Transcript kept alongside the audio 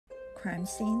Crime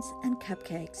Scenes and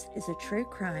Cupcakes is a true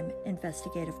crime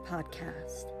investigative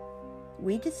podcast.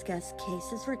 We discuss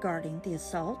cases regarding the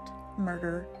assault,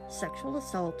 murder, sexual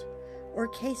assault, or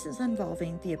cases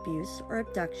involving the abuse or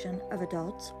abduction of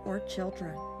adults or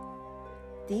children.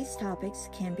 These topics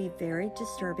can be very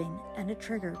disturbing and a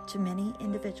trigger to many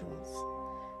individuals,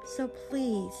 so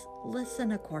please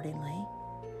listen accordingly.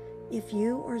 If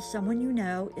you or someone you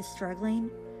know is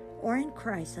struggling or in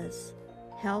crisis,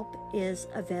 help is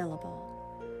available.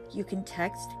 You can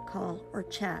text, call, or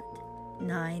chat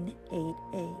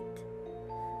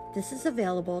 988. This is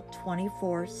available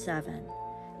 24/7.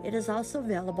 It is also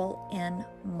available in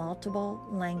multiple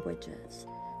languages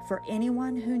for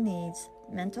anyone who needs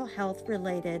mental health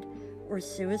related or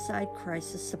suicide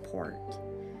crisis support.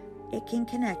 It can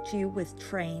connect you with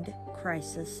trained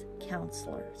crisis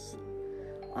counselors.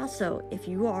 Also, if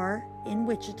you are in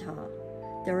Wichita,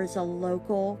 there is a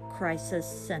local crisis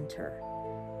center.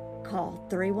 Call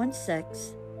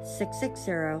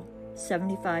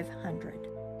 316-660-7500.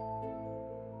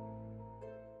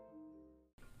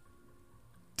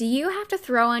 Do you have to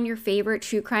throw on your favorite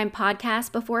true crime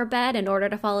podcast before bed in order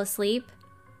to fall asleep?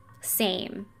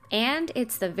 Same. And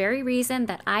it's the very reason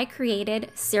that I created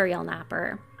Serial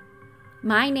Napper.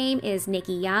 My name is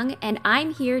Nikki Young, and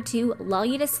I'm here to lull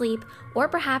you to sleep or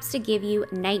perhaps to give you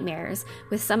nightmares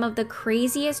with some of the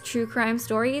craziest true crime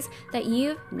stories that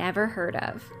you've never heard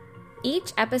of.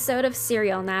 Each episode of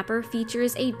Serial Napper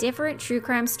features a different true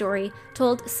crime story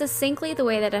told succinctly the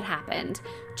way that it happened.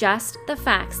 Just the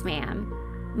facts, ma'am.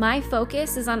 My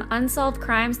focus is on unsolved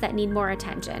crimes that need more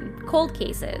attention, cold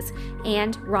cases,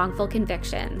 and wrongful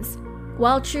convictions.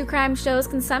 While true crime shows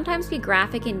can sometimes be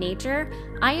graphic in nature,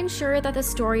 I ensure that the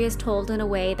story is told in a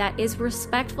way that is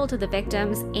respectful to the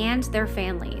victims and their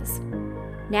families.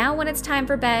 Now, when it's time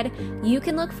for bed, you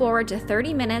can look forward to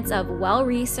 30 minutes of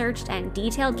well-researched and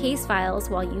detailed case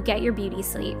files while you get your beauty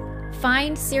sleep.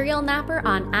 Find Serial Napper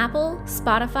on Apple,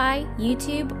 Spotify,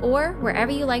 YouTube, or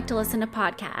wherever you like to listen to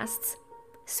podcasts.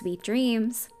 Sweet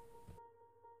dreams.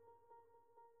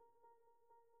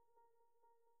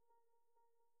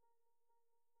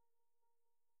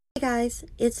 Hey guys,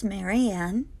 it's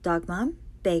Marianne, Dog Mom,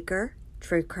 Baker,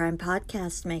 True Crime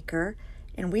Podcast Maker,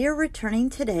 and we are returning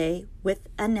today with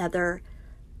another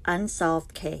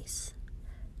unsolved case.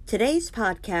 Today's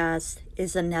podcast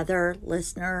is another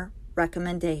listener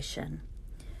recommendation.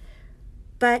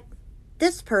 But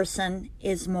this person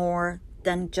is more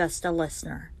than just a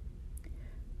listener.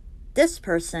 This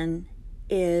person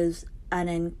is an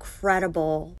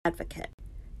incredible advocate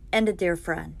and a dear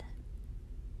friend.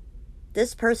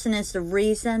 This person is the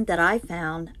reason that I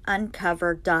found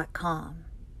Uncovered.com.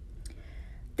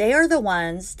 They are the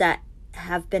ones that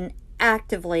have been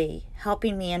actively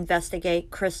helping me investigate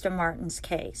Krista Martin's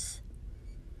case.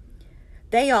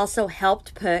 They also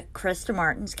helped put Krista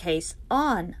Martin's case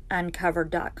on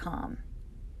Uncovered.com.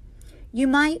 You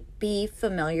might be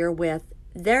familiar with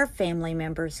their family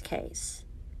member's case.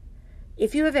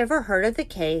 If you have ever heard of the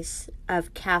case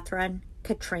of Catherine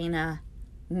Katrina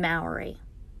Mowry.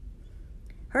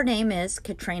 Her name is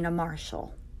Katrina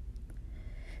Marshall.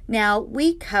 Now,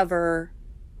 we cover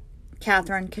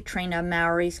Catherine Katrina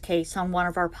Mowry's case on one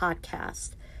of our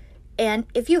podcasts. And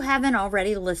if you haven't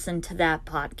already listened to that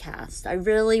podcast, I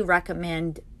really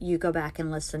recommend you go back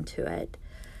and listen to it.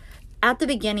 At the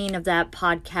beginning of that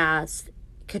podcast,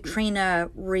 Katrina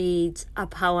reads a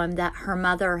poem that her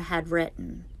mother had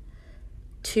written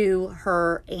to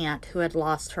her aunt who had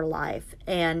lost her life.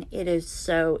 And it is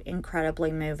so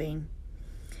incredibly moving.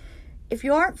 If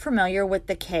you aren't familiar with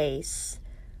the case,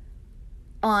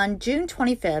 on June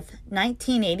 25th,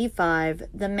 1985,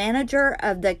 the manager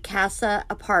of the Casa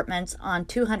Apartments on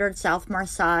 200 South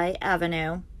Marseille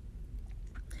Avenue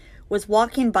was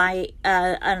walking by,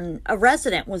 a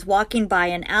resident was walking by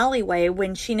an alleyway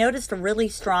when she noticed a really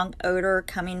strong odor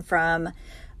coming from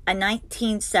a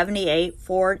 1978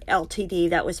 Ford LTD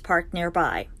that was parked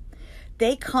nearby.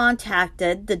 They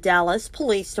contacted the Dallas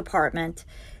Police Department,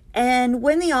 and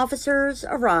when the officers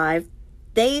arrived,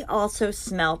 they also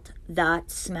smelt that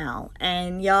smell.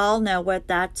 And y'all know what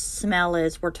that smell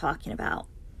is we're talking about.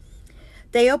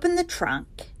 They opened the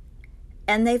trunk,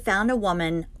 and they found a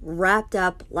woman wrapped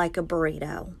up like a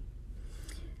burrito.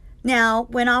 Now,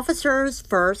 when officers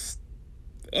first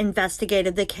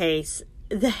investigated the case,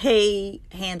 they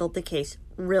handled the case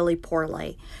really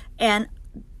poorly. And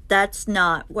that's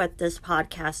not what this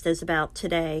podcast is about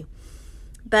today.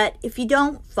 But if you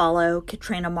don't follow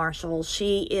Katrina Marshall,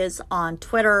 she is on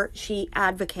Twitter. She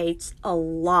advocates a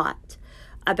lot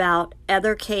about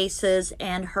other cases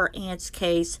and her aunt's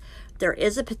case. There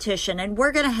is a petition, and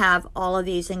we're going to have all of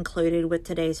these included with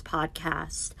today's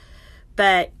podcast.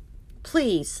 But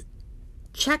please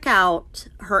check out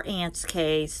her aunt's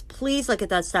case. Please look at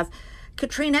that stuff.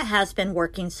 Katrina has been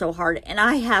working so hard, and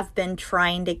I have been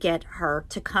trying to get her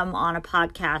to come on a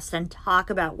podcast and talk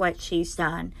about what she's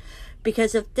done.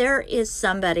 Because if there is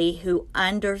somebody who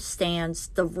understands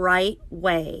the right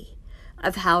way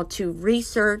of how to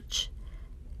research,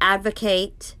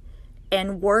 advocate,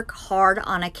 and work hard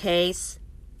on a case,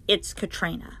 it's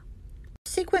Katrina.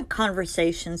 Subsequent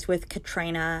conversations with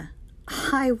Katrina,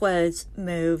 I was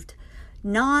moved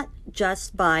not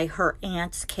just by her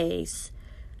aunt's case,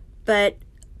 but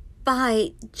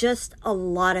by just a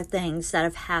lot of things that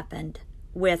have happened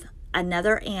with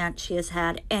another aunt she has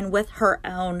had and with her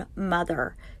own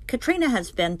mother. Katrina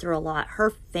has been through a lot. Her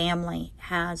family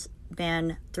has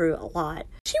been through a lot.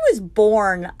 She was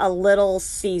born a little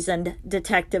seasoned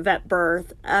detective at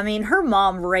birth. I mean, her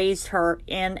mom raised her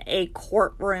in a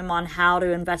courtroom on how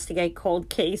to investigate cold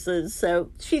cases.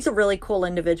 So she's a really cool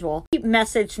individual. She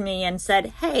messaged me and said,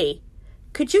 "Hey,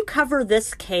 could you cover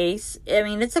this case? I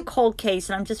mean, it's a cold case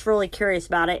and I'm just really curious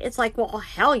about it." It's like, well,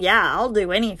 hell yeah, I'll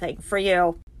do anything for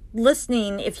you.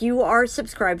 Listening, if you are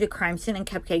subscribed to Crime Scene and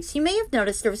Cupcakes, you may have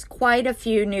noticed there's quite a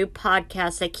few new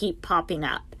podcasts that keep popping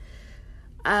up.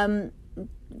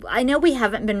 I know we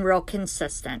haven't been real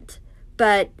consistent,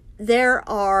 but there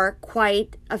are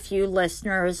quite a few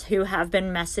listeners who have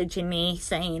been messaging me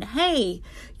saying, "Hey,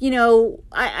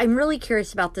 I'm really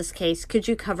curious about this case. Could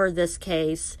you cover this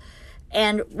case?"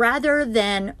 And rather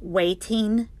than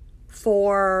waiting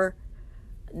for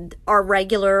our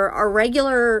regular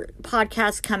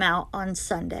podcasts come out on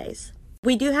Sundays,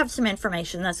 we do have some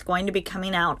information that's going to be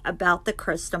coming out about the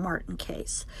Krista Martin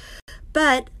case.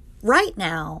 But right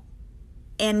now,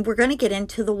 and we're going to get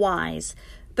into the whys,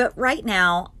 but right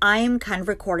now I am kind of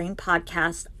recording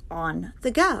podcasts on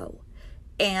the go.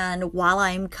 And while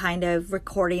I'm kind of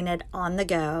recording it on the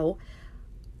go,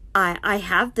 I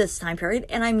have this time period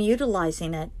and I'm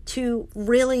utilizing it to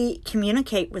really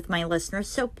communicate with my listeners.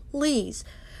 So please,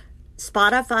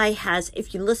 Spotify has,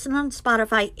 if you listen on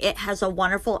Spotify, it has a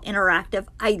wonderful interactive.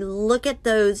 I look at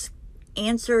those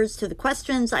answers to the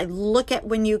questions. I look at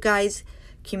when you guys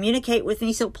communicate with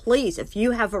me. So please, if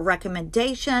you have a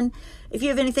recommendation, if you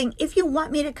have anything, if you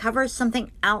want me to cover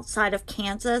something outside of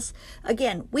Kansas,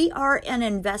 again, we are an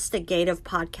investigative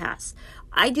podcast.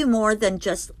 I do more than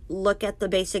just look at the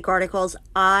basic articles.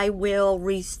 I will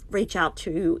reach out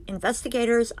to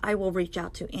investigators. I will reach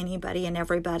out to anybody and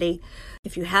everybody.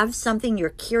 If you have something you're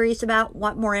curious about,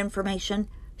 want more information,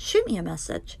 shoot me a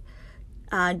message.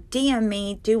 DM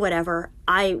me, do whatever.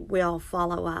 I will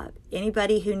follow up.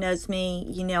 Anybody who knows me,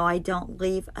 I don't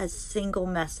leave a single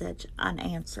message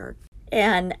unanswered.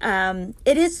 And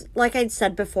it is, like I'd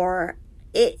said before,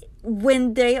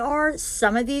 when they are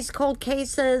some of these cold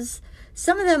cases,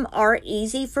 some of them are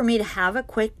easy for me to have a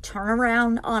quick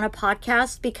turnaround on a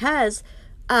podcast because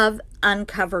of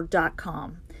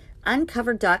Uncovered.com.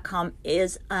 Uncovered.com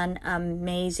is an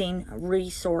amazing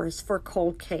resource for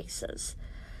cold cases.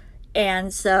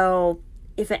 And so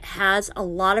if it has a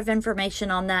lot of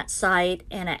information on that site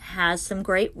and it has some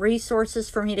great resources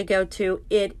for me to go to,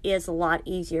 it is a lot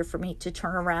easier for me to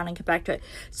turn around and get back to it.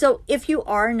 So if you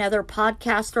are another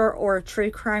podcaster or a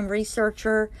true crime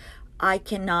researcher, I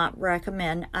cannot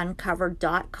recommend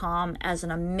Uncovered.com as an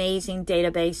amazing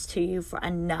database to you for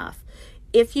enough.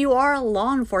 If you are a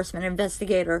law enforcement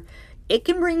investigator, it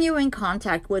can bring you in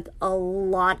contact with a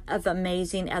lot of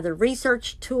amazing other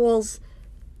research tools.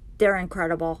 They're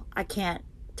incredible. I can't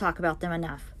talk about them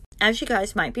enough. As you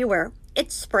guys might be aware,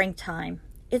 it's springtime.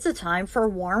 It's a time for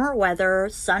warmer weather,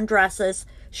 sundresses,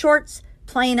 shorts,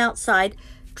 playing outside.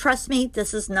 Trust me,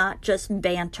 this is not just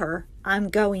banter. I'm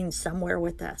going somewhere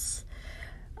with this.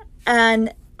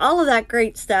 And all of that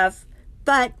great stuff.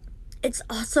 But it's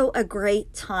also a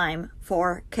great time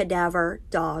for cadaver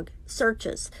dog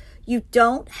searches. You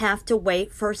don't have to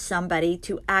wait for somebody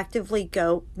to actively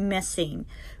go missing.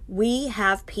 We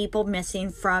have people missing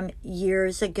from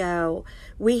years ago.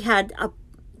 We had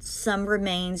some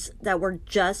remains that were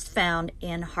just found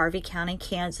in Harvey County,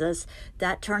 Kansas,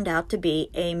 that turned out to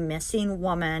be a missing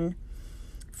woman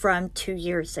from 2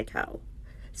 years ago.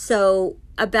 So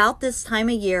about this time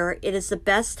of year, it is the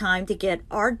best time to get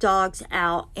our dogs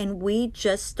out and we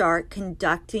just start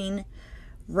conducting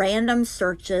random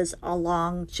searches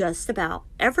along just about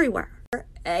everywhere.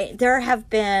 There have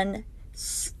been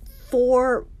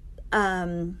 4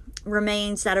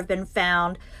 remains that have been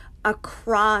found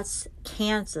across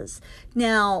Kansas.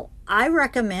 Now, I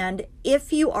recommend,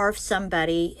 if you are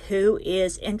somebody who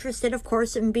is interested, of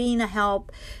course, in being a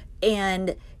help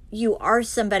and you are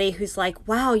somebody who's like,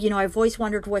 wow, I've always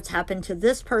wondered what's happened to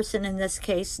this person in this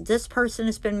case. This person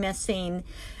has been missing.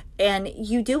 And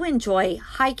you do enjoy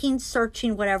hiking,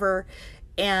 searching, whatever,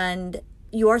 and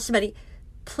you are somebody,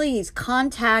 please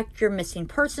contact your missing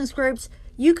persons groups.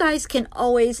 You guys can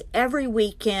always, every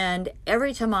weekend,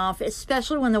 every time off,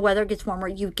 especially when the weather gets warmer,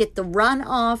 you get the run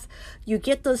off, you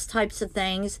get those types of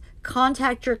things.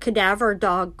 Contact your cadaver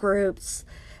dog groups,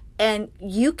 and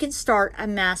you can start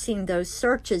amassing those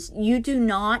searches. You do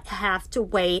not have to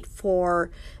wait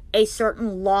for a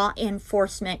certain law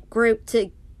enforcement group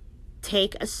to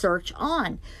take a search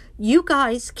on. You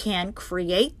guys can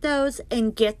create those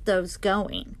and get those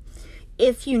going.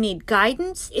 If you need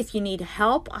guidance, if you need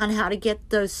help on how to get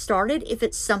those started, if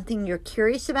it's something you're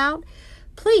curious about,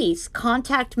 please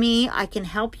contact me. I can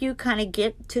help you kind of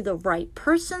get to the right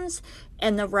persons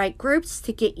and the right groups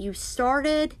to get you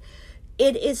started.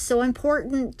 It is so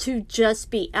important to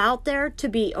just be out there, to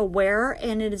be aware,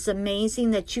 and it is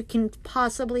amazing that you can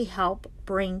possibly help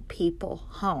bring people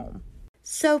home.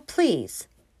 So please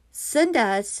send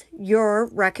us your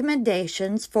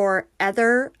recommendations for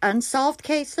other unsolved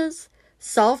cases,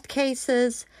 solved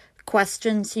cases,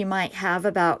 questions you might have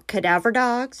about cadaver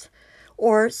dogs,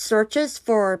 or searches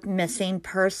for missing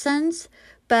persons.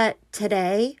 But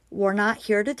today, we're not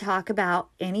here to talk about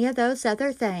any of those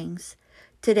other things.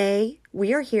 Today,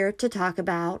 we are here to talk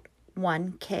about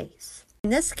one case.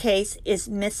 And this case is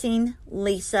missing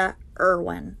Lisa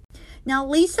Irwin. Now,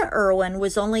 Lisa Irwin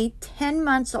was only 10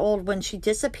 months old when she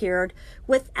disappeared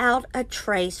without a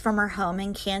trace from her home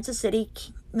in Kansas City,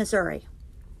 Missouri.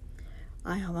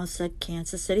 I almost said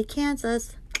Kansas City,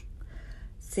 Kansas.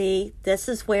 See, this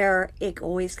is where it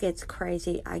always gets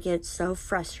crazy. I get so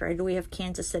frustrated. We have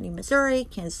Kansas City, Missouri,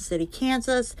 Kansas City,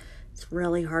 Kansas. It's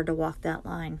really hard to walk that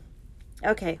line.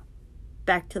 Okay,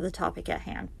 back to the topic at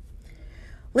hand.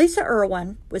 Lisa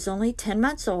Irwin was only 10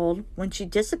 months old when she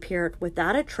disappeared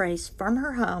without a trace from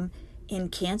her home in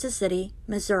Kansas City,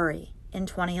 Missouri in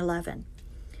 2011.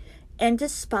 And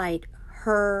despite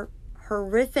her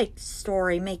horrific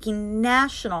story making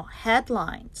national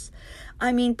headlines,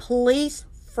 police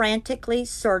frantically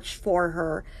searched for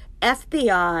her.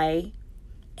 FBI,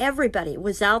 everybody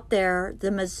was out there.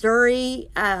 The Missouri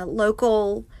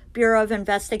local Bureau of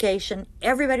Investigation,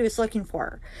 everybody was looking for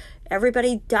her.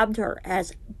 Everybody dubbed her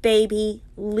as Baby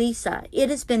Lisa. It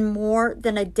has been more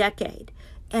than a decade,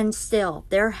 and still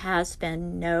there has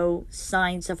been no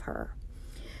signs of her.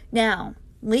 Now,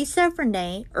 Lisa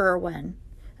Renee Irwin,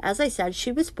 as I said,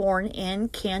 she was born in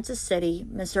Kansas City,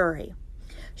 Missouri.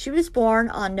 She was born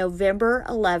on November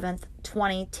 11th,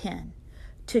 2010,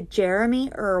 to Jeremy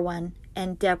Irwin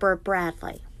and Deborah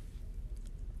Bradley.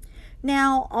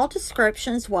 Now, all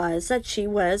descriptions was that she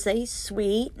was a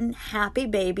sweet and happy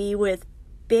baby with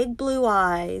big blue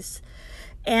eyes,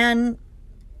 and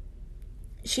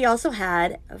she also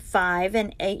had 5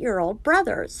 and 8-year-old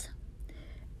brothers.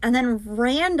 And then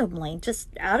randomly, just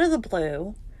out of the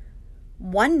blue,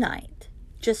 one night,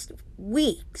 just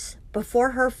weeks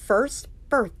before her first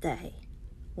birthday,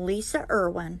 Lisa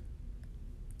Irwin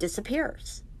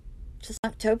disappears. Just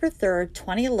October 3rd,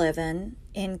 2011,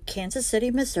 in Kansas City,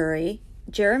 Missouri,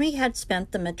 Jeremy had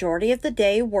spent the majority of the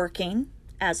day working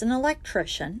as an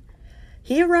electrician.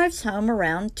 He arrives home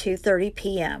around 2:30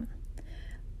 p.m.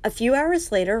 A few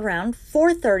hours later, around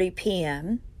 4:30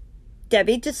 p.m.,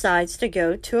 Debbie decides to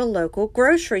go to a local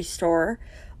grocery store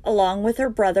along with her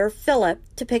brother Philip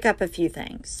to pick up a few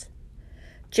things.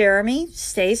 Jeremy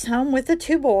stays home with the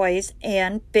 2 boys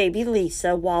and baby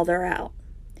Lisa while they're out.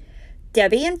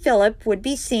 Debbie and Philip would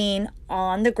be seen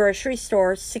on the grocery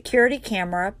store's security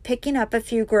camera picking up a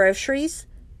few groceries,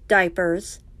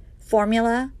 diapers,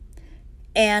 formula,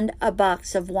 and a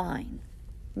box of wine.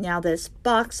 Now, this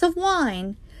box of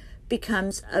wine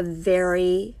becomes a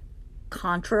very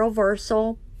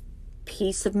controversial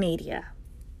piece of media.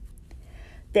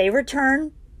 They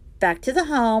return back to the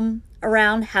home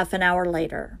around half an hour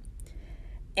later,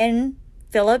 and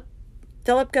Philip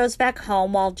goes back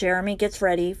home while Jeremy gets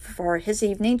ready for his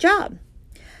evening job.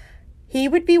 He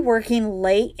would be working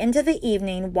late into the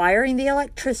evening wiring the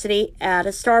electricity at a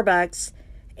Starbucks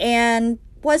and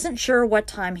wasn't sure what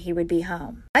time he would be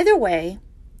home. Either way,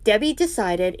 Debbie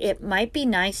decided it might be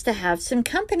nice to have some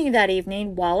company that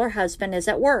evening while her husband is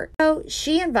at work. So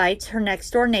she invites her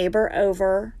next door neighbor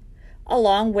over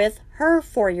along with her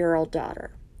 4-year-old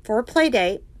daughter for a play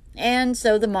date, and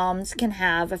so the moms can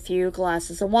have a few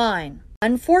glasses of wine.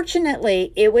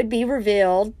 Unfortunately, it would be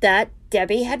revealed that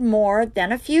Debbie had more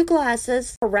than a few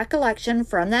glasses. Her recollection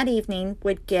from that evening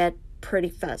would get pretty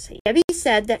fuzzy. Debbie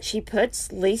said that she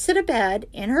puts Lisa to bed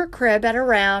in her crib at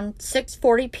around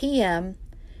 6:40 p.m.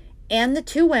 and the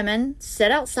two women sit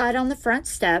outside on the front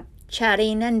step,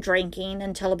 chatting and drinking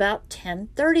until about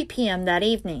 10:30 p.m. that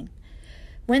evening,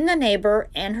 when the neighbor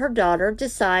and her daughter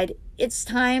decide it's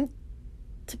time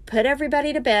to put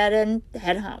everybody to bed and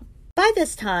head home. By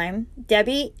this time,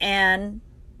 Debbie Ann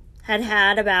had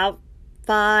had about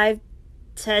 5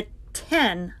 to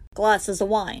 10 glasses of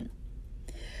wine,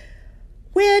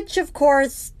 which, of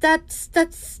course, that's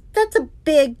a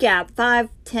big gap. 5,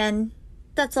 10,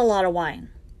 that's a lot of wine.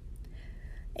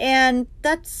 And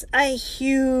that's a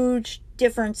huge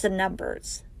difference in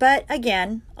numbers. But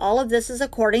again, all of this is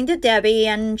according to Debbie,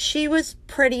 and she was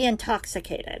pretty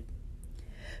intoxicated.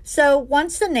 So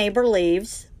once the neighbor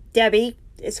leaves, Debbie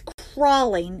is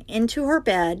crawling into her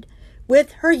bed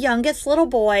with her youngest little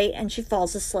boy, and she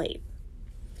falls asleep.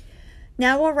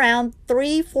 Now around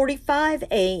 3:45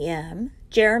 a.m.,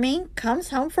 Jeremy comes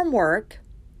home from work.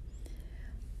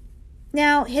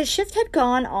 Now, his shift had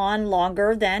gone on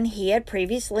longer than he had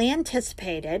previously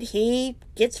anticipated. He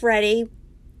gets ready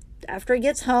after he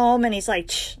gets home, and he's like,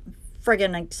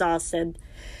 friggin' exhausted.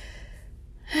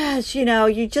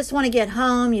 You just want to get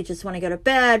home. You just want to go to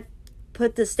bed,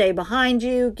 put this day behind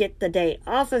you, get the day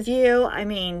off of you. I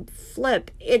mean,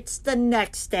 flip, it's the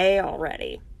next day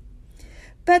already.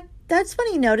 But that's when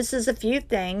he notices a few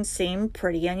things seem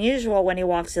pretty unusual when he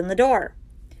walks in the door.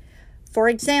 For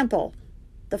example,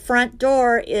 the front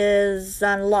door is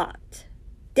unlocked.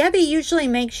 Debbie usually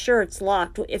makes sure it's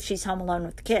locked if she's home alone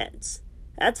with the kids.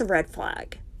 That's a red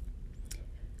flag.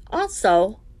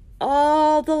 Also,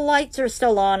 all the lights are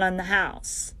still on in the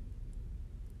house.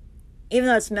 Even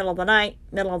though it's middle of the night,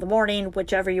 middle of the morning,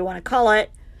 whichever you want to call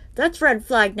it, that's red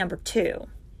flag number 2.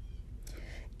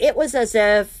 It was as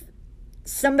if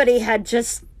somebody had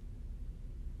just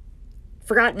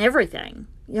forgotten everything.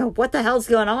 What the hell's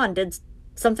going on? Did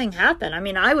something happen? I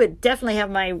mean, I would definitely have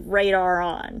my radar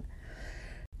on.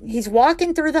 He's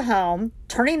walking through the home,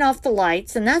 turning off the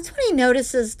lights, and that's when he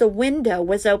notices the window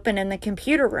was open in the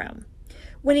computer room.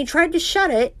 When he tried to shut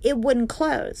it, it wouldn't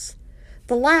close.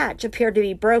 The latch appeared to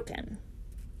be broken.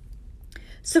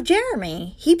 So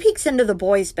Jeremy, he peeks into the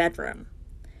boy's bedroom,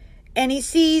 and he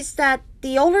sees that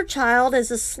the older child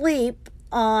is asleep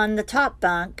on the top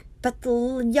bunk, but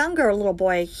the younger little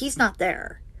boy, he's not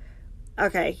there.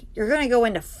 Okay, you're going to go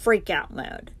into freak out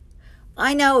mode.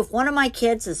 I know if one of my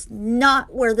kids is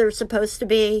not where they're supposed to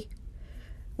be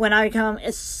when I come,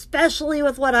 especially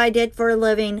with what I did for a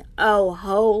living, oh,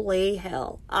 holy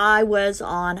hell, I was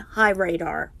on high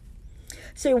radar.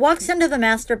 So he walks into the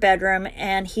master bedroom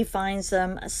and he finds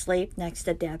them asleep next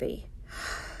to Debbie.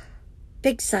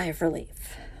 Big sigh of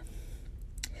relief.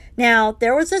 Now,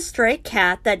 there was a stray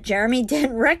cat that Jeremy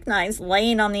didn't recognize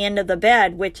laying on the end of the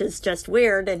bed, which is just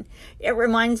weird. And it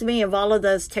reminds me of all of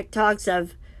those TikToks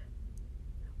of,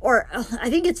 or I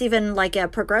think it's even like a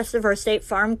Progressive or State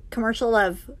Farm commercial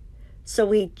of, so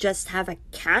we just have a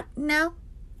cat now?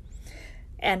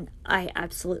 And I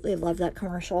absolutely love that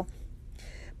commercial.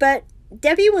 But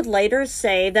Debbie would later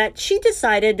say that she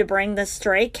decided to bring the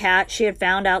stray cat she had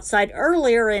found outside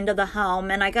earlier into the home.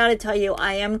 And I got to tell you,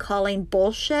 I am calling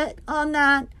bullshit on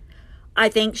that. I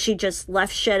think she just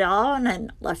left shit on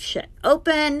and left shit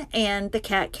open, and the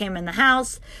cat came in the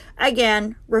house.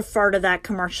 Again, refer to that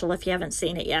commercial if you haven't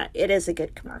seen it yet. It is a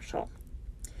good commercial.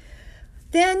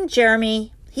 Then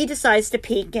Jeremy, he decides to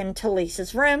peek into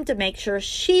Lisa's room to make sure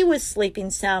she was sleeping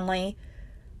soundly.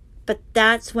 But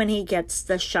that's when he gets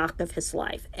the shock of his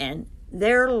life, and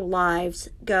their lives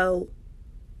go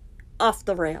off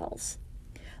the rails.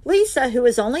 Lisa, who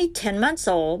is only 10 months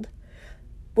old,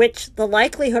 which the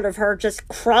likelihood of her just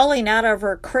crawling out of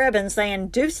her crib and saying,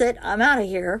 "Deuce it, I'm out of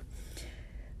here."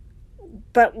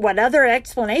 But what other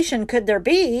explanation could there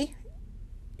be?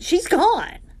 She's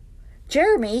gone.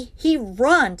 Jeremy, he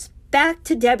runs back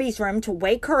to Debbie's room to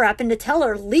wake her up and to tell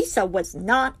her Lisa was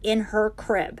not in her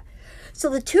crib. So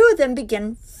the two of them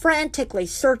begin frantically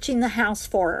searching the house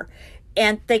for her,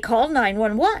 and they call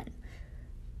 911.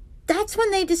 That's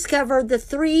when they discover the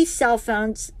 3 cell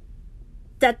phones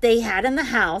that they had in the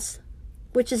house,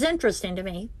 which is interesting to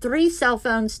me. 3 cell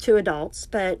phones, 2 adults,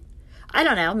 but I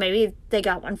don't know. Maybe they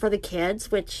got one for the kids,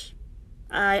 which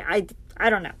I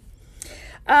don't know.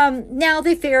 Now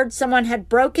they feared someone had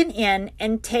broken in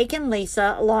and taken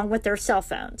Lisa along with their cell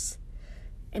phones,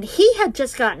 and he had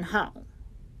just gotten home.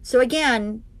 So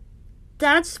again,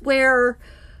 that's where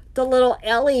the little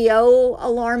LEO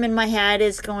alarm in my head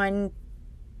is going.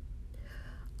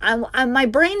 My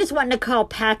brain is wanting to call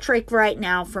Patrick right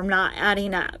now from not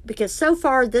adding up, because so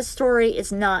far this story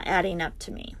is not adding up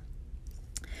to me.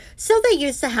 So they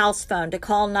used the house phone to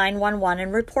call 911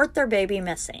 and report their baby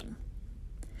missing.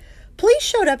 Police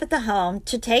showed up at the home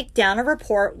to take down a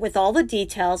report with all the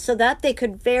details so that they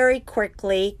could very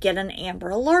quickly get an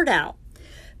Amber Alert out.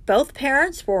 Both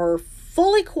parents were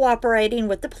fully cooperating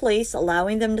with the police,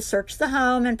 allowing them to search the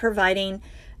home and providing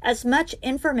as much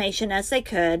information as they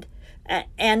could.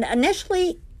 And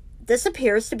initially, this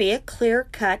appears to be a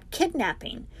clear-cut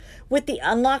kidnapping, with the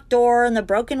unlocked door and the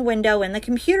broken window in the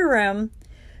computer room.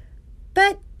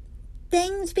 But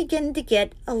things begin to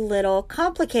get a little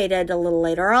complicated a little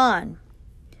later on.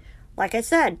 Like I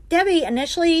said, Debbie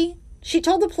initially, she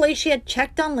told the police she had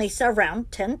checked on Lisa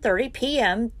around 10:30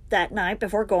 p.m. that night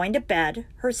before going to bed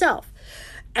herself.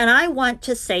 And I want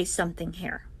to say something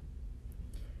here.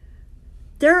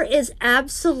 There is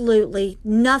absolutely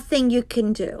nothing you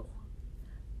can do.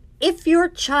 If your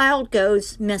child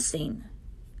goes missing,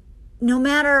 no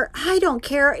matter, I don't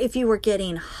care if you were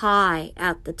getting high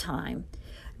at the time,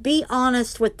 be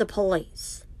honest with the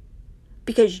police.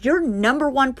 Because your number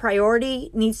one priority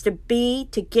needs to be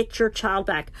to get your child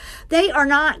back. They are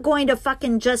not going to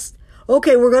fucking just,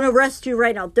 okay, we're going to arrest you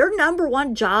right now. Their number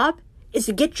one job is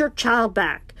to get your child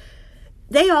back.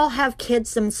 They all have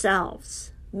kids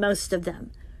themselves, most of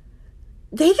them.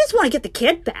 They just want to get the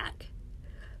kid back.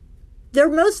 Their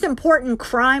most important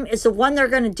crime is the one they're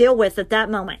going to deal with at that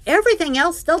moment. Everything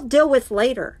else they'll deal with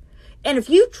later. And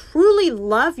if you truly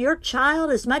love your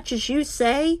child as much as you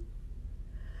say,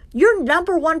 your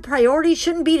number one priority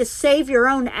shouldn't be to save your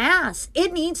own ass.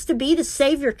 It needs to be to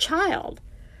save your child.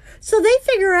 So they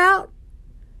figure out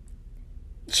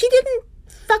she didn't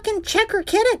fucking check her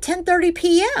kid at 10:30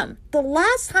 p.m. The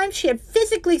last time she had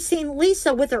physically seen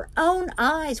Lisa with her own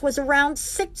eyes was around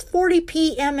 6:40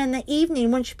 p.m. in the evening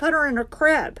when she put her in her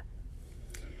crib.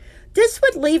 This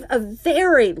would leave a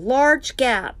very large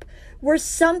gap where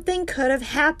something could have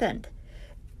happened.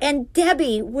 And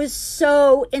Debbie was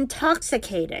so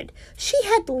intoxicated. She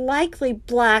had likely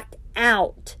blacked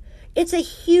out. It's a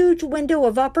huge window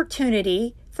of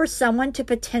opportunity for someone to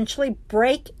potentially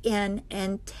break in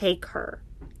and take her.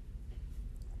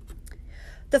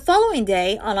 The following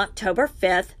day, on October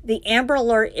 5th, the Amber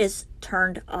Alert is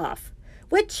turned off,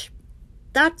 which,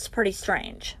 that's pretty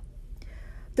strange.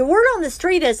 The word on the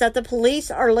street is that the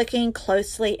police are looking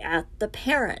closely at the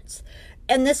parents.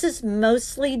 And this is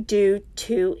mostly due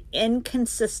to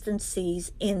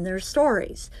inconsistencies in their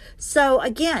stories. So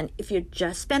again, if you'd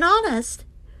just been honest,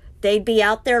 they'd be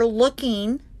out there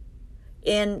looking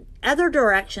in other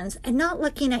directions and not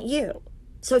looking at you.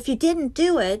 So if you didn't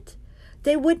do it,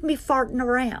 they wouldn't be farting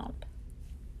around.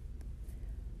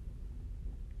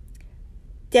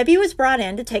 Debbie was brought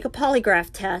in to take a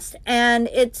polygraph test, and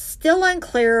it's still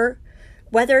unclear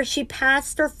whether she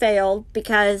passed or failed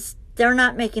because they're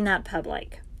not making that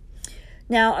public.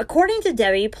 Now, according to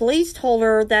Debbie, police told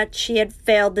her that she had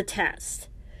failed the test,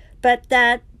 but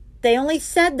that they only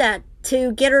said that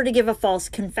to get her to give a false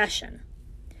confession.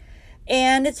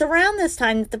 And it's around this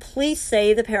time that the police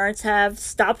say the parents have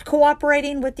stopped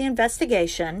cooperating with the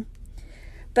investigation,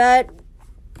 but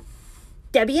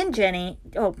Debbie and Jeremy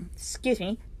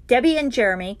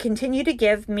continue to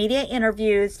give media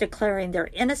interviews declaring their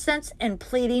innocence and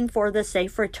pleading for the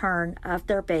safe return of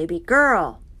their baby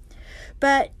girl.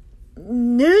 But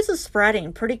news is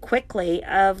spreading pretty quickly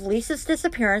of Lisa's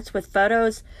disappearance, with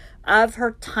photos of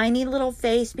her tiny little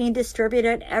face being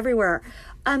distributed everywhere.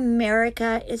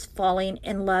 America is falling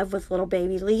in love with little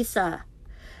baby Lisa.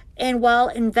 And while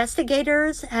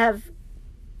investigators have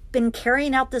been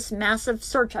carrying out this massive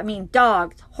search,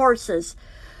 dogs, horses,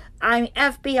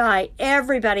 FBI,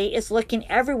 everybody is looking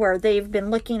everywhere. They've been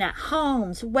looking at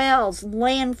homes, wells,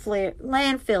 landfills.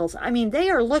 They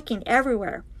are looking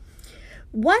everywhere.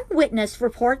 One witness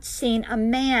reports seeing a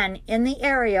man in the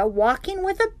area walking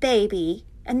with a baby,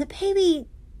 and the baby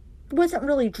wasn't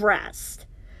really dressed.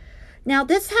 Now,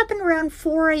 this happened around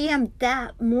 4 a.m.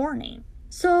 that morning.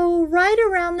 So right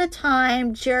around the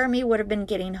time Jeremy would have been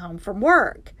getting home from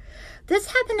work.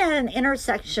 This happened at an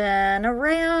intersection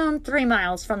around 3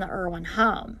 miles from the Irwin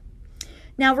home.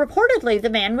 Now, reportedly, the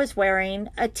man was wearing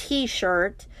a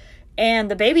t-shirt, and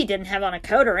the baby didn't have on a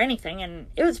coat or anything, and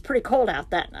it was pretty cold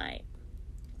out that night.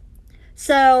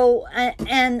 So,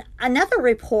 and another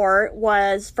report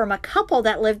was from a couple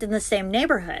that lived in the same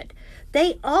neighborhood.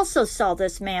 They also saw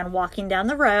this man walking down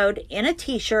the road in a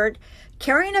t-shirt,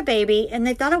 carrying a baby, and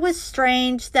they thought it was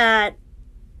strange that,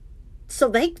 so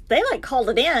they called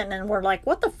it in and were like,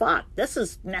 what the fuck? This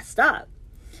is messed up.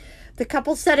 The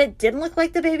couple said it didn't look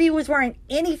like the baby was wearing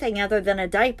anything other than a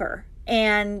diaper.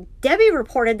 And Debbie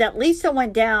reported that Lisa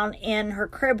went down in her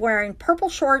crib wearing purple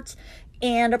shorts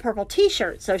and a purple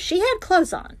t-shirt. So she had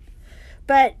clothes on.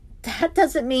 But that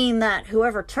doesn't mean that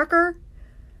whoever took her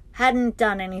hadn't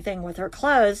done anything with her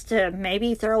clothes to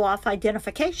maybe throw off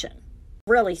identification.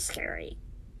 Really scary.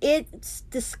 It's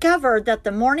discovered that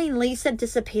the morning Lisa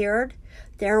disappeared,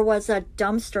 there was a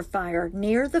dumpster fire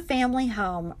near the family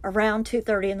home around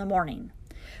 2:30 in the morning.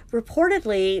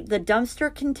 Reportedly, the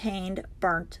dumpster contained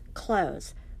burnt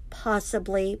clothes,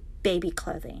 possibly baby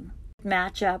clothing.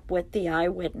 Match up with the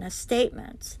eyewitness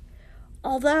statements.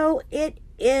 Although it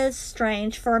is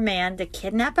strange for a man to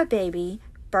kidnap a baby,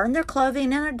 burn their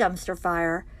clothing in a dumpster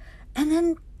fire, and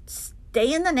then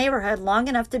stay in the neighborhood long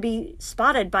enough to be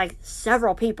spotted by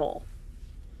several people.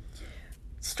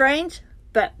 Strange,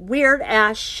 but weird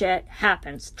ass shit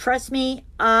happens. Trust me,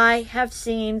 I have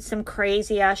seen some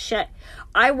crazy ass shit.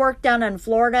 I worked down in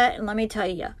Florida, and let me tell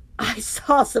you, I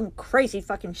saw some crazy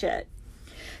fucking shit.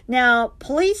 Now,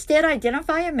 police did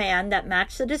identify a man that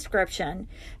matched the description,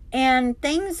 and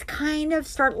things kind of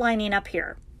start lining up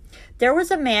here. There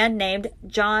was a man named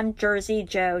John Jersey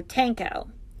Joe Tanko.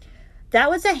 That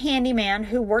was a handyman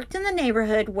who worked in the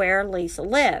neighborhood where Lisa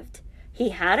lived. He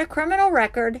had a criminal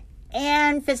record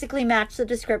and physically matched the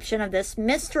description of this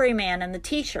mystery man in the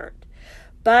t-shirt.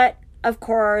 But, of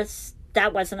course,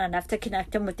 that wasn't enough to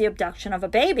connect him with the abduction of a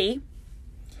baby.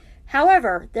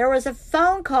 However, there was a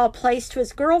phone call placed to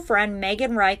his girlfriend,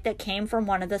 Megan Wright, that came from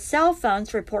one of the cell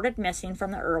phones reported missing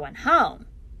from the Irwin home.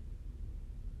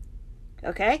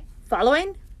 Okay,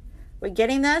 following? We're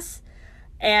getting this?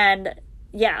 And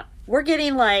yeah, we're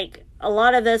getting like a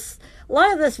lot of this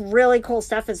really cool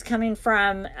stuff is coming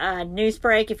from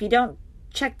Newsbreak. If you don't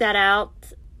check that out,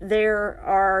 there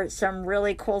are some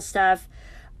really cool stuff.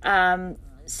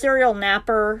 Serial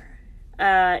Napper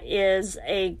is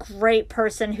a great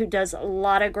person who does a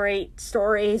lot of great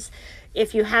stories.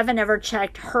 If you haven't ever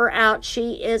checked her out,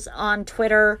 she is on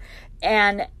Twitter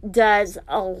and does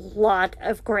a lot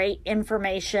of great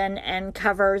information and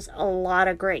covers a lot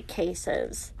of great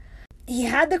cases. He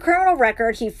had the criminal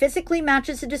record. He physically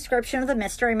matches the description of the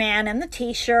mystery man in the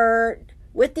t-shirt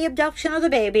with the abduction of the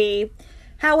baby.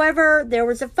 However, there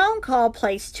was a phone call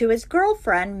placed to his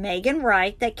girlfriend, Megan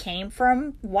Wright, that came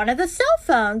from one of the cell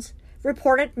phones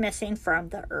reported missing from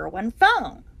the Irwin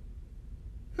phone.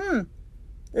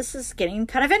 This is getting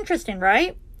kind of interesting,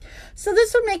 right? So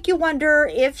this would make you wonder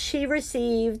if she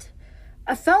received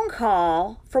a phone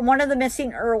call from one of the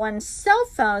missing Irwin cell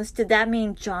phones. Did that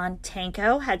mean John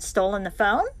Tanko had stolen the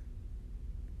phone?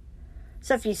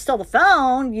 So if you stole the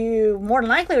phone, you more than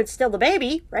likely would steal the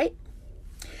baby, right?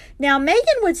 Now,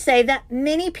 Megan would say that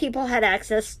many people had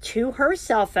access to her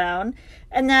cell phone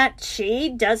and that she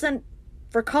doesn't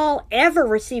recall ever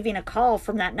receiving a call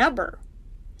from that number.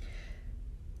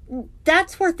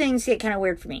 That's where things get kind of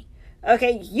weird for me.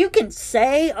 Okay, you can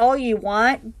say all you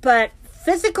want, but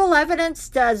physical evidence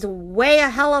does way a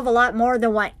hell of a lot more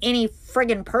than what any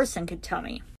friggin' person could tell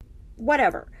me.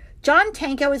 Whatever. John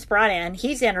Tanko is brought in.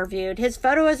 He's interviewed. His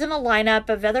photo is in a lineup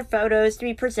of other photos to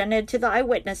be presented to the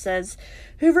eyewitnesses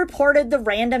who reported the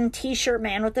random t-shirt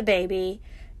man with the baby.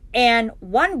 And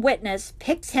one witness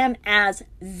picks him as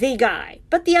the guy,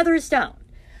 but the others don't.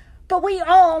 But we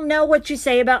all know what you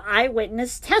say about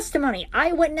eyewitness testimony.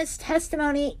 Eyewitness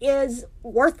testimony is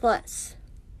worthless.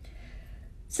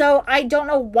 So I don't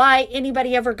know why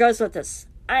anybody ever goes with this.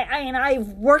 I've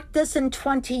worked this in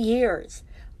 20 years.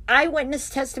 Eyewitness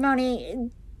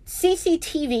testimony,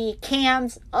 CCTV,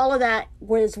 cams, all of that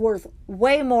was worth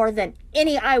way more than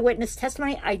any eyewitness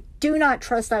testimony. I do not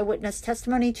trust eyewitness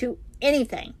testimony to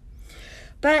anything.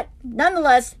 But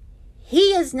nonetheless,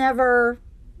 he is never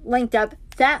linked up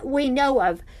that we know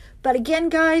of. But again,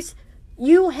 guys,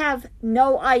 you have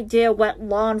no idea what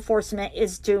law enforcement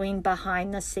is doing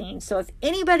behind the scenes. So if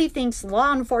anybody thinks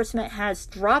law enforcement has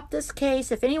dropped this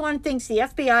case, if anyone thinks the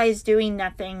FBI is doing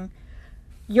nothing,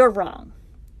 you're wrong.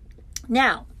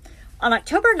 Now, on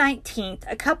October 19th,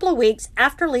 a couple of weeks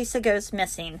after Lisa goes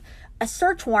missing, a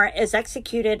search warrant is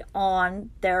executed on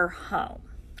their home,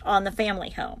 on the family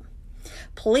home.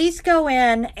 Police go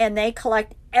in and they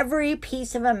collect every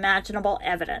piece of imaginable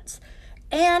evidence.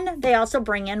 And they also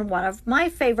bring in one of my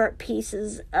favorite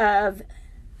pieces of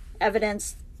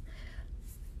evidence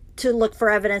to look for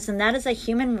evidence, and that is a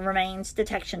human remains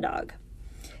detection dog.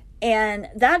 And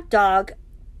that dog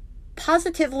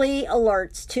positively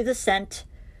alerts to the scent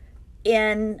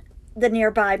in the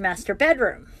nearby master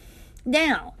bedroom.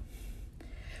 Now,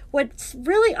 what's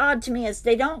really odd to me is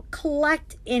they don't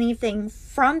collect anything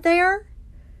from there,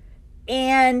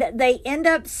 and they end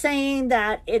up saying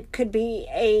that it could be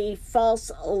a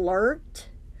false alert.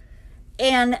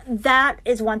 And that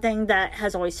is one thing that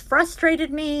has always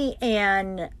frustrated me,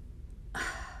 and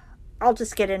I'll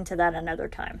just get into that another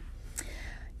time.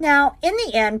 Now, in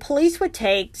the end, police would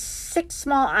take 6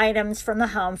 small items from the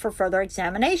home for further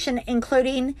examination,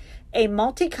 including a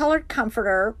multicolored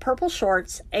comforter, purple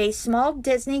shorts, a small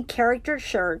Disney character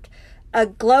shirt, a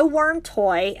glowworm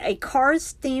toy, a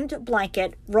Cars-themed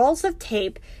blanket, rolls of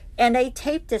tape, and a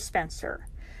tape dispenser.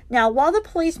 Now, while the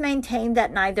police maintained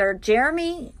that neither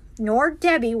Jeremy nor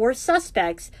Debbie were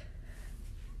suspects,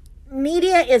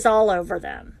 media is all over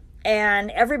them.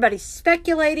 And everybody's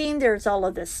speculating. There's all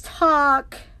of this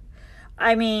talk.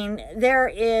 I mean, there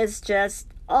is just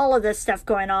all of this stuff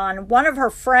going on. One of her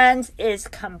friends is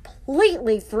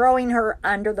completely throwing her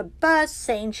under the bus,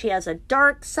 saying she has a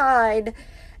dark side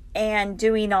and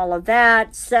doing all of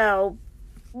that. So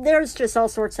there's just all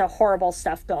sorts of horrible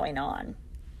stuff going on.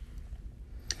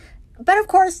 But of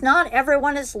course, not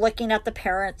everyone is looking at the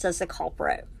parents as a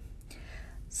culprit.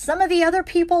 Some of the other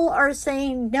people are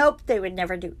saying, nope, they would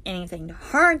never do anything to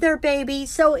harm their baby.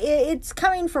 So it's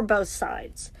coming from both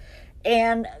sides.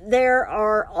 And there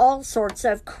are all sorts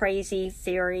of crazy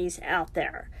theories out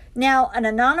there. Now, an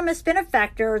anonymous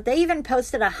benefactor, they even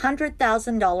posted a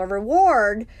 $100,000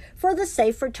 reward for the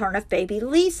safe return of baby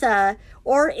Lisa,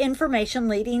 or information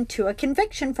leading to a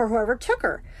conviction for whoever took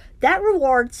her. That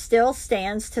reward still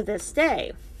stands to this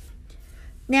day.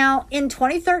 Now, in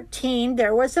 2013,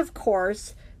 there was, of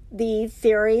course, the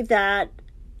theory that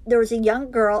there was a young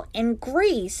girl in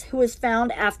Greece who was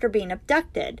found after being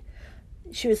abducted.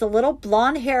 She was a little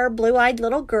blonde-haired, blue-eyed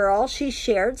little girl. She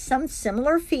shared some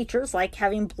similar features like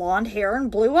having blonde hair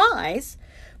and blue eyes,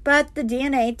 but the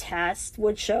DNA test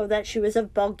would show that she was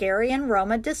of Bulgarian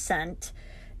Roma descent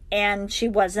and she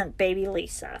wasn't baby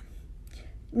Lisa.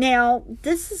 Now,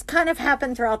 this has kind of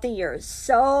happened throughout the years.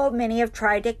 So many have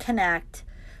tried to connect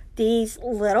these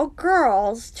little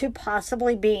girls to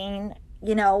possibly being,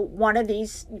 one of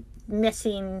these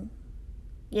missing,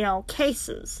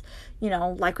 cases.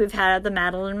 Like we've had the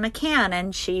Madeleine McCann,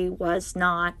 and she was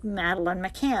not Madeleine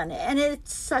McCann. And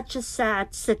it's such a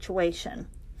sad situation.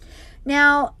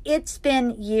 Now, it's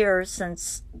been years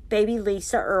since baby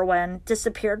Lisa Irwin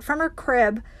disappeared from her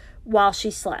crib while she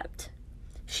slept.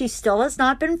 She still has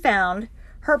not been found.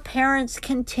 Her parents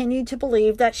continue to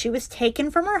believe that she was taken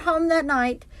from her home that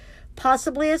night,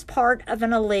 possibly as part of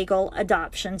an illegal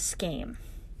adoption scheme.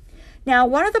 Now,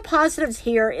 one of the positives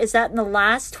here is that in the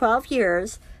last 12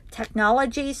 years,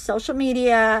 technology, social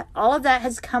media, all of that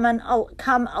has come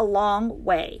a long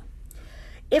way.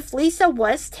 If Lisa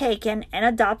was taken and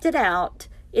adopted out,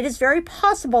 it is very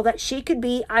possible that she could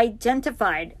be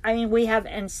identified. I mean, we have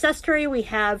Ancestry, we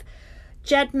have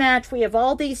GEDmatch, we have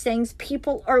all these things.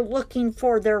 People are looking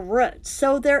for their roots.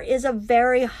 So there is a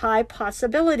very high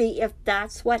possibility, if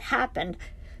that's what happened,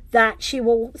 that she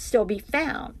will still be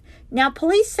found. Now,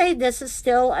 police say this is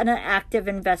still an active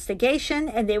investigation,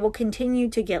 and they will continue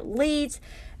to get leads,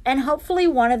 and hopefully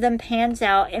one of them pans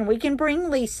out and we can bring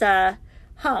Lisa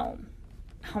home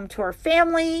to her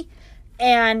family,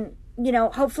 and,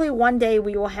 hopefully one day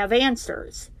we will have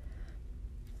answers.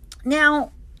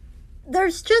 Now,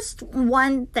 there's just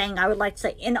one thing I would like to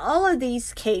say. In all of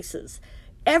these cases,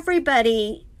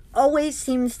 everybody always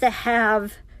seems to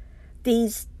have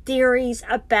these theories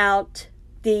about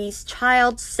these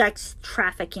child sex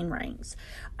trafficking rings,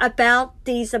 about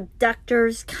these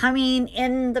abductors coming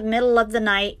in the middle of the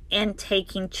night and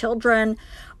taking children.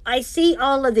 I see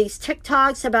all of these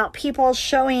TikToks about people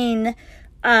showing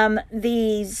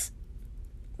these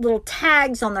little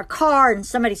tags on their car, and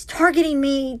somebody's targeting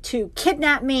me to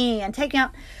kidnap me and take me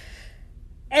out.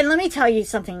 And let me tell you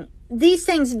something. These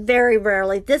things very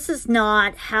rarely, this is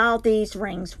not how these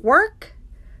rings work.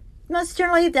 Most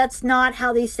generally, that's not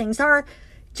how these things are.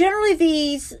 Generally,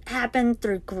 these happen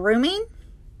through grooming.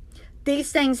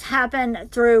 These things happen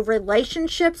through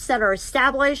relationships that are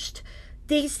established.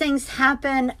 These things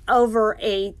happen over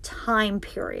a time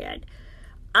period.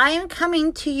 I am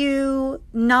coming to you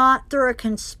not through a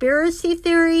conspiracy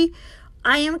theory.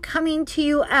 I am coming to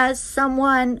you as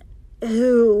someone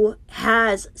who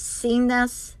has seen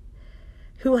this,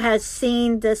 who has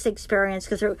seen this experience.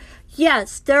 Because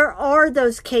yes, there are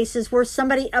those cases where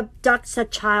somebody abducts a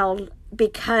child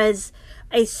because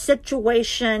a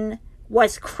situation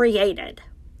was created.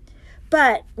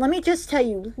 But let me just tell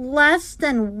you, less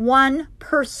than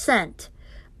 1%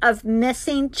 of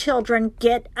missing children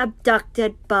get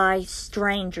abducted by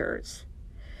strangers.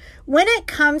 When it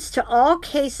comes to all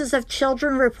cases of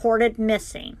children reported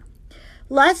missing,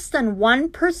 less than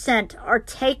 1% are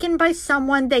taken by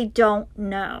someone they don't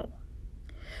know.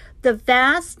 The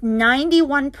vast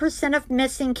 91% of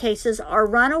missing cases are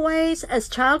runaways, as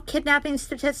child kidnapping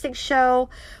statistics show,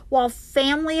 while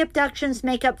family abductions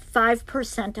make up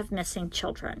 5% of missing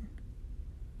children.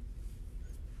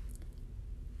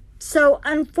 So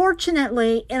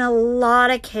unfortunately, in a lot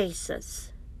of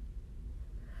cases,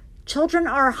 children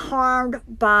are harmed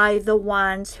by the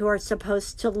ones who are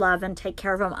supposed to love and take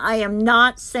care of them. I am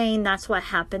not saying that's what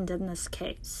happened in this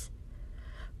case,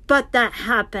 but that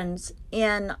happens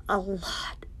in a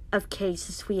lot of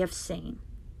cases we have seen.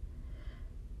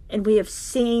 And we have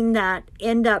seen that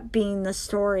end up being the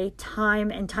story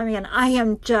time and time again. I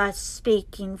am just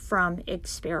speaking from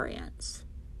experience.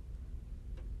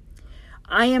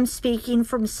 I am speaking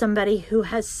from somebody who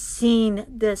has seen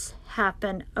this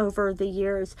happen over the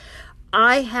years.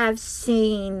 I have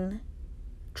seen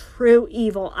true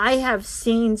evil. I have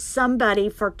seen somebody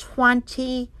for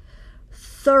 20,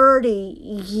 30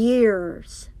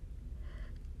 years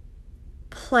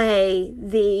play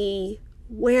the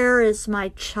 "where is my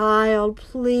child?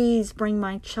 Please bring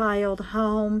my child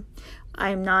home."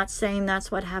 I'm not saying that's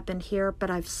what happened here, but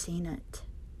I've seen it.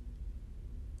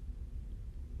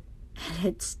 And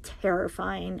it's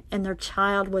terrifying. And their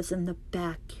child was in the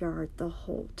backyard the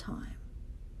whole time.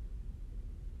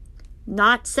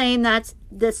 Not saying that's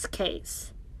this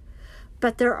case,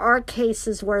 but there are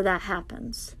cases where that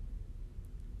happens.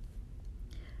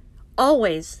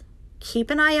 Always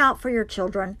keep an eye out for your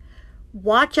children.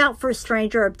 Watch out for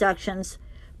stranger abductions.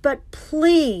 But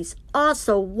please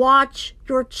also watch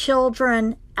your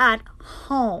children at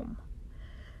home.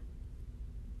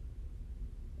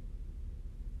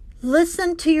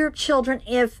 Listen to your children.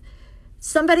 If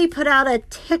somebody put out a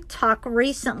TikTok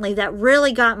recently that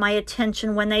really got my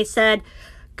attention when they said,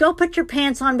 "Go put your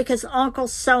pants on because Uncle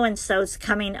so-and-so's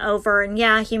coming over, and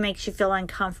yeah, he makes you feel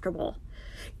uncomfortable."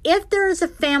 If there is a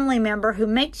family member who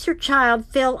makes your child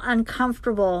feel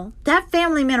uncomfortable, that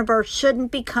family member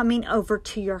shouldn't be coming over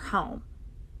to your home.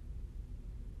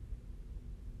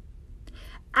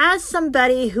 As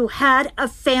somebody who had a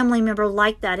family member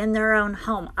like that in their own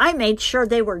home, I made sure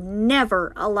they were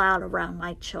never allowed around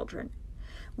my children.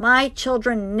 My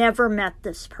children never met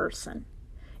this person,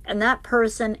 and that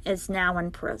person is now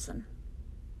in prison.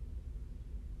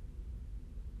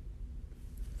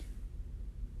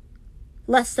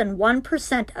 Less than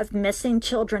 1% of missing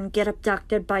children get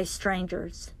abducted by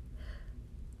strangers.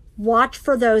 Watch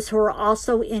for those who are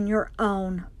also in your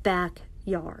own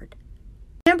backyard.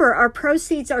 Remember, our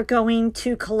proceeds are going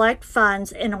to collect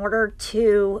funds in order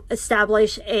to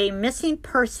establish a missing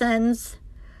persons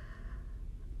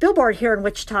billboard here in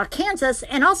Wichita, Kansas.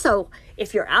 And also,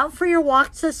 if you're out for your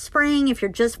walks this spring, if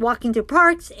you're just walking through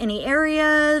parks, any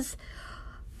areas,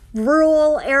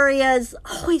 rural areas,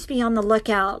 always be on the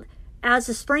lookout. As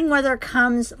the spring weather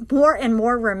comes, more and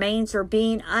more remains are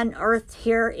being unearthed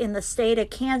here in the state of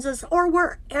Kansas or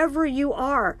wherever you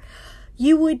are.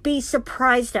 You would be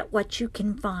surprised at what you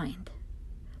can find.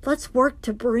 Let's work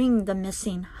to bring the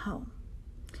missing home.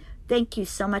 Thank you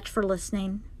so much for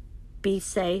listening. Be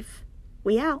safe.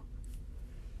 We out.